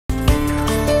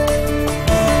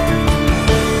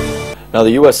Now,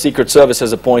 the U.S. Secret Service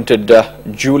has appointed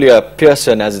Julia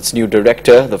Pierson as its new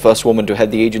director, the first woman to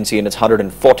head the agency in its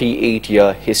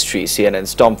 148-year history.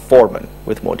 CNN's Tom Foreman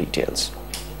with more details.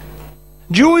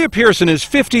 Julia Pierson is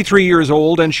 53 years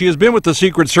old, and she has been with the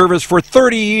Secret Service for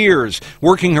 30 years,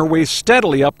 working her way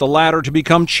steadily up the ladder to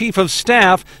become Chief of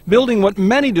Staff, building what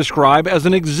many describe as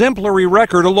an exemplary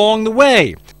record along the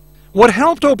way. What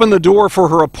helped open the door for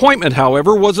her appointment,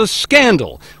 however, was a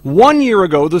scandal. 1 year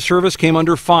ago, the service came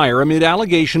under fire amid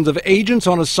allegations of agents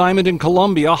on assignment in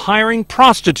Colombia hiring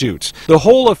prostitutes. The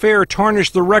whole affair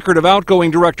tarnished the record of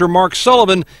outgoing Director Mark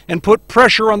Sullivan and put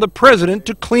pressure on the president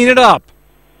to clean it up.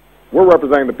 We're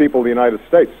representing the people of the United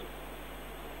States.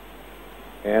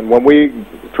 And when we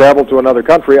travel to another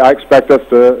country, I expect us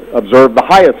to observe the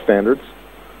highest standards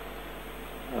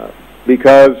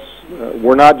because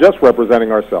we're not just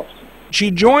representing ourselves. She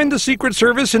joined the Secret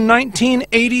Service in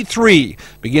 1983,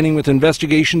 beginning with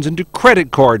investigations into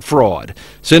credit card fraud.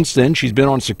 Since then, she's been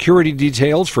on security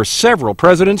details for several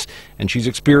presidents, and she's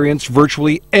experienced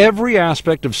virtually every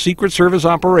aspect of Secret Service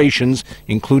operations,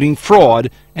 including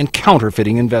fraud and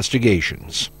counterfeiting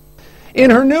investigations. In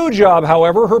her new job,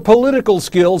 however, her political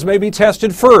skills may be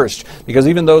tested first, because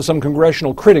even though some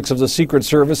congressional critics of the Secret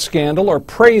Service scandal are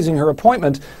praising her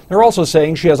appointment, they're also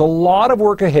saying she has a lot of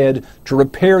work ahead to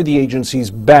repair the agency's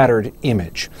battered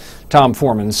image. Tom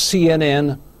Foreman,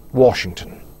 CNN,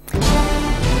 Washington.